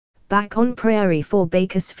back on Prairie for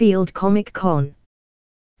Bakersfield Comic Con.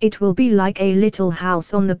 It will be like a Little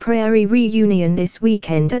House on the Prairie reunion this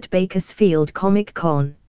weekend at Bakersfield Comic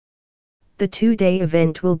Con. The two-day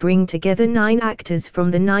event will bring together 9 actors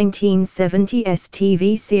from the 1970s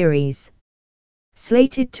TV series.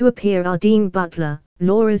 Slated to appear are Dean Butler,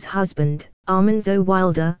 Laura's husband, Armanzo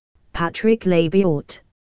Wilder, Patrick LaBiorte.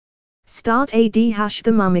 Start AD #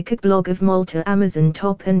 the Mummicat blog of Malta Amazon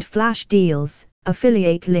top and flash deals,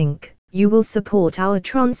 affiliate link. You will support our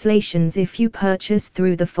translations if you purchase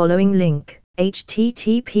through the following link,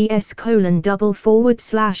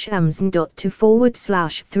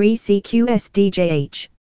 https://amazon.to/3cqsdjh.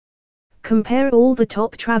 Compare all the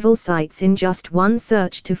top travel sites in just one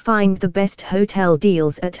search to find the best hotel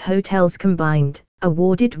deals at Hotels Combined,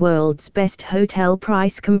 awarded World's Best Hotel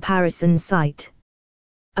Price Comparison site.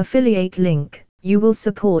 Affiliate link. You will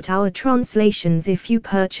support our translations if you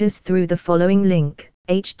purchase through the following link,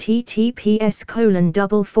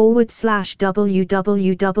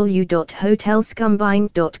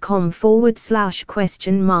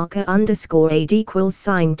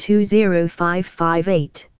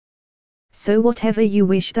 So whatever you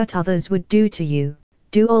wish that others would do to you,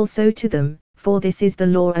 do also to them, for this is the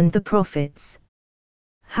law and the prophets.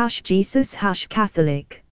 #Jesus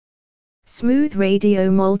 #Catholic. Smooth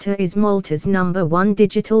Radio Malta is Malta's #1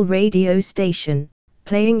 digital radio station,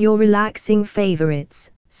 playing your relaxing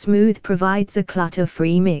favorites. Smooth provides a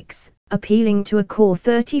clutter-free mix, appealing to a core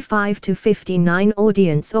 35 to 59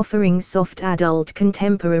 audience offering soft adult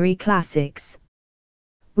contemporary classics.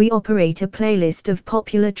 We operate a playlist of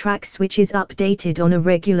popular tracks which is updated on a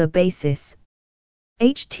regular basis.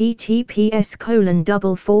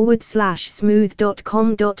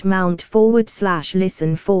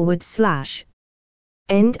 https://smooth.com.mount/listen/.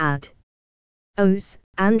 End ad. O's,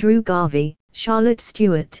 Andrew Garvey, Charlotte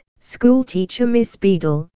Stewart, School Teacher Miss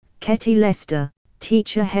Beadle, Ketty Lester,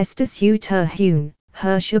 Teacher Hester Sue Terhune,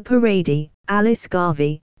 Hersha Parady, Alice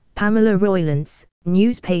Garvey, Pamela Roylance,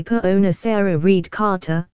 Newspaper owner Sarah Reed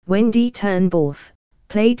Carter, Wendy Turnborth,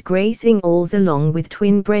 played Grace Ingalls along with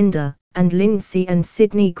twin Brenda, and Lindsay and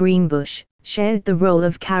Sydney Greenbush, shared the role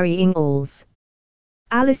of Carrie Ingalls.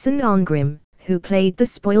 Alison Arngrim, who played the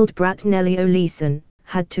spoiled brat Nellie O'Leeson,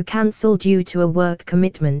 had to cancel due to a work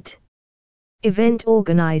commitment. Event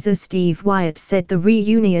organizer Steve Wyatt said the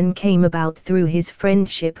reunion came about through his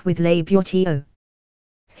friendship with LaBiorte.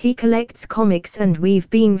 He collects comics and we've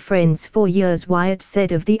been friends for years, Wyatt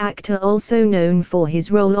said of the actor, also known for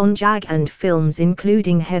his role on JAG and films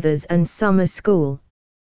including Heathers and Summer School.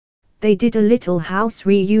 They did a Little House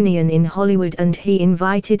reunion in Hollywood and he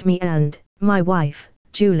invited me and my wife,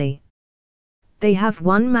 Julie. They have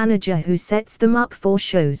one manager who sets them up for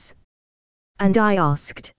shows. And I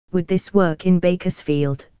asked, would this work in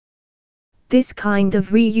Bakersfield? This kind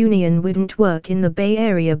of reunion wouldn't work in the Bay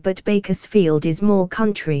Area, but Bakersfield is more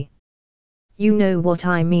country. You know what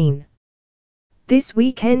I mean. This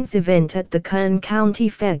weekend's event at the Kern County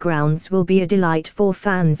Fairgrounds will be a delight for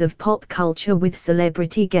fans of pop culture with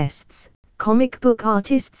celebrity guests, comic book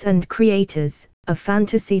artists and creators, a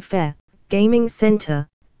fantasy fair, gaming center,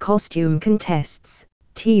 costume contests,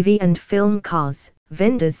 TV and film cars,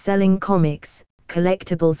 vendors selling comics,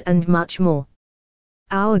 collectibles and much more.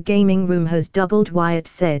 Our gaming room has doubled, Wyatt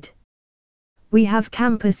said. We have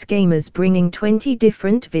campus gamers bringing 20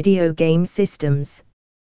 different video game systems.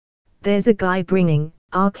 There's a guy bringing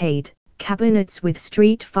arcade cabinets with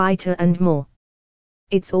Street Fighter and more.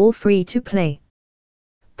 It's all free to play.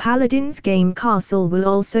 Paladin's Game Castle will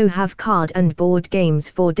also have card and board games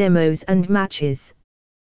for demos and matches.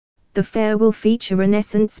 The fair will feature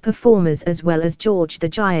Renaissance performers as well as George the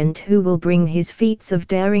Giant, who will bring his feats of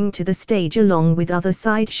daring to the stage along with other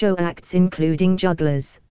sideshow acts including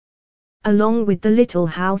jugglers. Along with the Little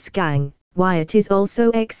House gang, Wyatt is also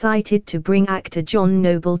excited to bring actor John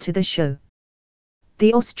Noble to the show.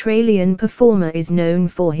 The Australian performer is known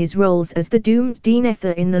for his roles as the doomed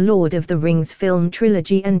Denethor in the Lord of the Rings film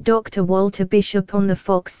trilogy and Dr. Walter Bishop on the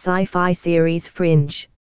Fox sci-fi series Fringe.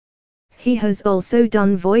 He has also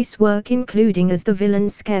done voice work including as the villain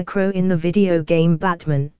Scarecrow in the video game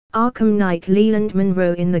Batman, Arkham Knight Leland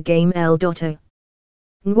Monroe in the game El Dotto,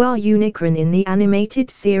 Noir Unicron in the animated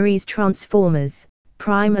series Transformers,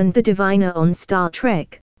 Prime and the Diviner on Star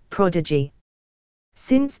Trek, Prodigy.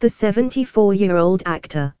 Since the 74-year-old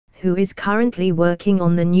actor, who is currently working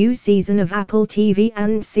on the new season of Apple TV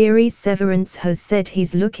and series Severance, has said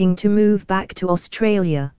he's looking to move back to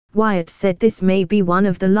Australia, Wyatt said this may be one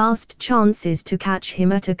of the last chances to catch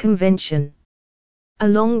him at a convention.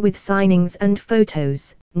 Along with signings and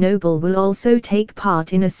photos, Noble will also take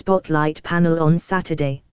part in a spotlight panel on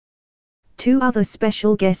Saturday. 2 other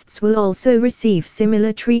special guests will also receive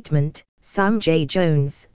similar treatment. Sam J.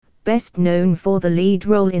 Jones, best known for the lead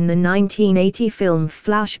role in the 1980 film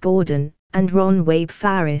Flash Gordon, and Ron Wabe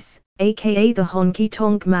Farris, aka the Honky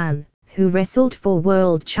Tonk Man, who wrestled for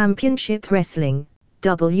World Championship Wrestling,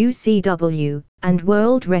 WCW, and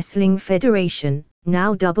World Wrestling Federation,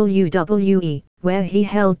 now WWE, where he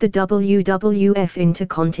held the WWF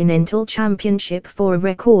Intercontinental Championship for a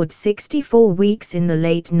record 64 weeks in the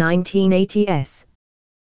late 1980s.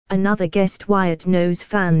 Another guest Wyatt knows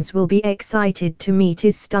fans will be excited to meet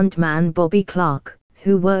is stuntman Bobby Clark,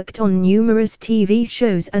 who worked on numerous TV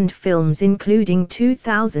shows and films including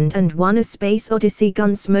 2001 A Space Odyssey,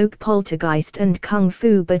 Gunsmoke, Poltergeist and Kung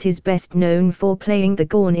Fu, but is best known for playing the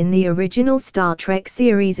Gorn in the original Star Trek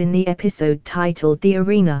series in the episode titled The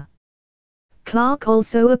Arena. Clark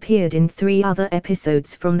also appeared in 3 other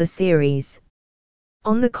episodes from the series.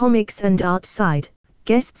 On the comics and art side,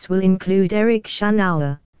 guests will include Eric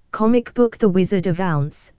Shanower, comic book The Wizard of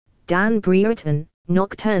Ounce, Dan Brereton,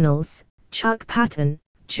 Nocturnals, Chuck Patton,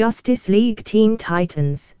 Justice League Teen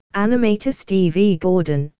Titans, animator Steve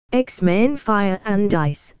Gordon, X-Men Fire and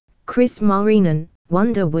Ice, Chris Marinan,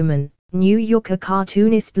 Wonder Woman, New Yorker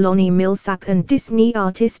cartoonist Lonnie Millsap and Disney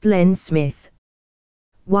artist Len Smith.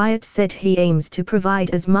 Wyatt said he aims to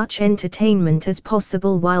provide as much entertainment as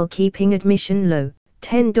possible while keeping admission low,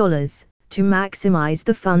 $10, to maximize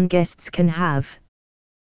the fun guests can have.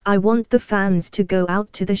 I want the fans to go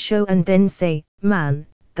out to the show and then say, "Man,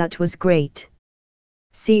 that was great.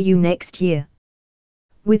 See you next year."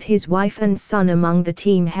 With his wife and son among the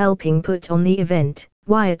team helping put on the event,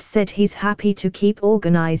 Wyatt said he's happy to keep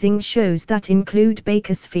organizing shows that include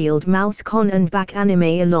Bakersfield MouseCon and Back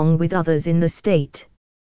Anime along with others in the state.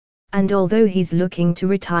 And although he's looking to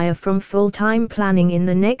retire from full-time planning in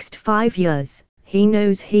the next 5 years, he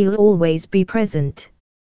knows he'll always be present.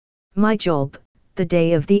 "My job, the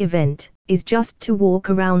day of the event, is just to walk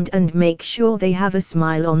around and make sure they have a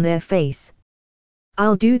smile on their face.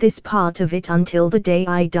 I'll do this part of it until the day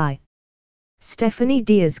I die." Stephanie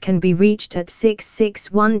Diaz can be reached at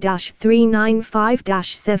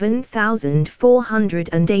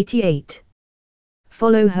 661-395-7488.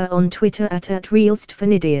 Follow her on Twitter at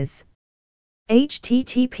 @RealStephaniDiaz.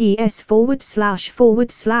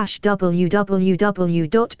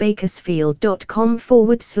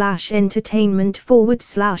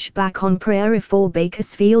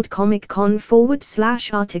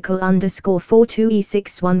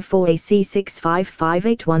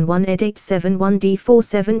 comic-con/article_4E614AC655811 edit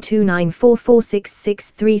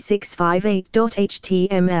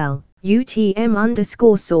 71D472944663658.html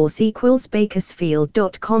UTM_source equals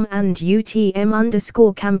Bakersfield.com and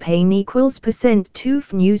UTM_campaign equals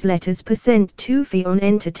 %2f newsletters %2f on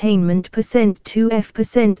entertainment %2f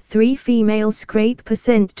 %3 female scrape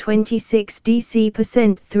 %26 DC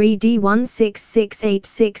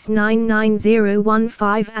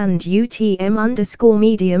 %3D16686999015 and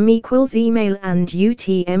UTM_medium equals email and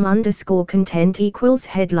UTM_content equals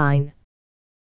headline.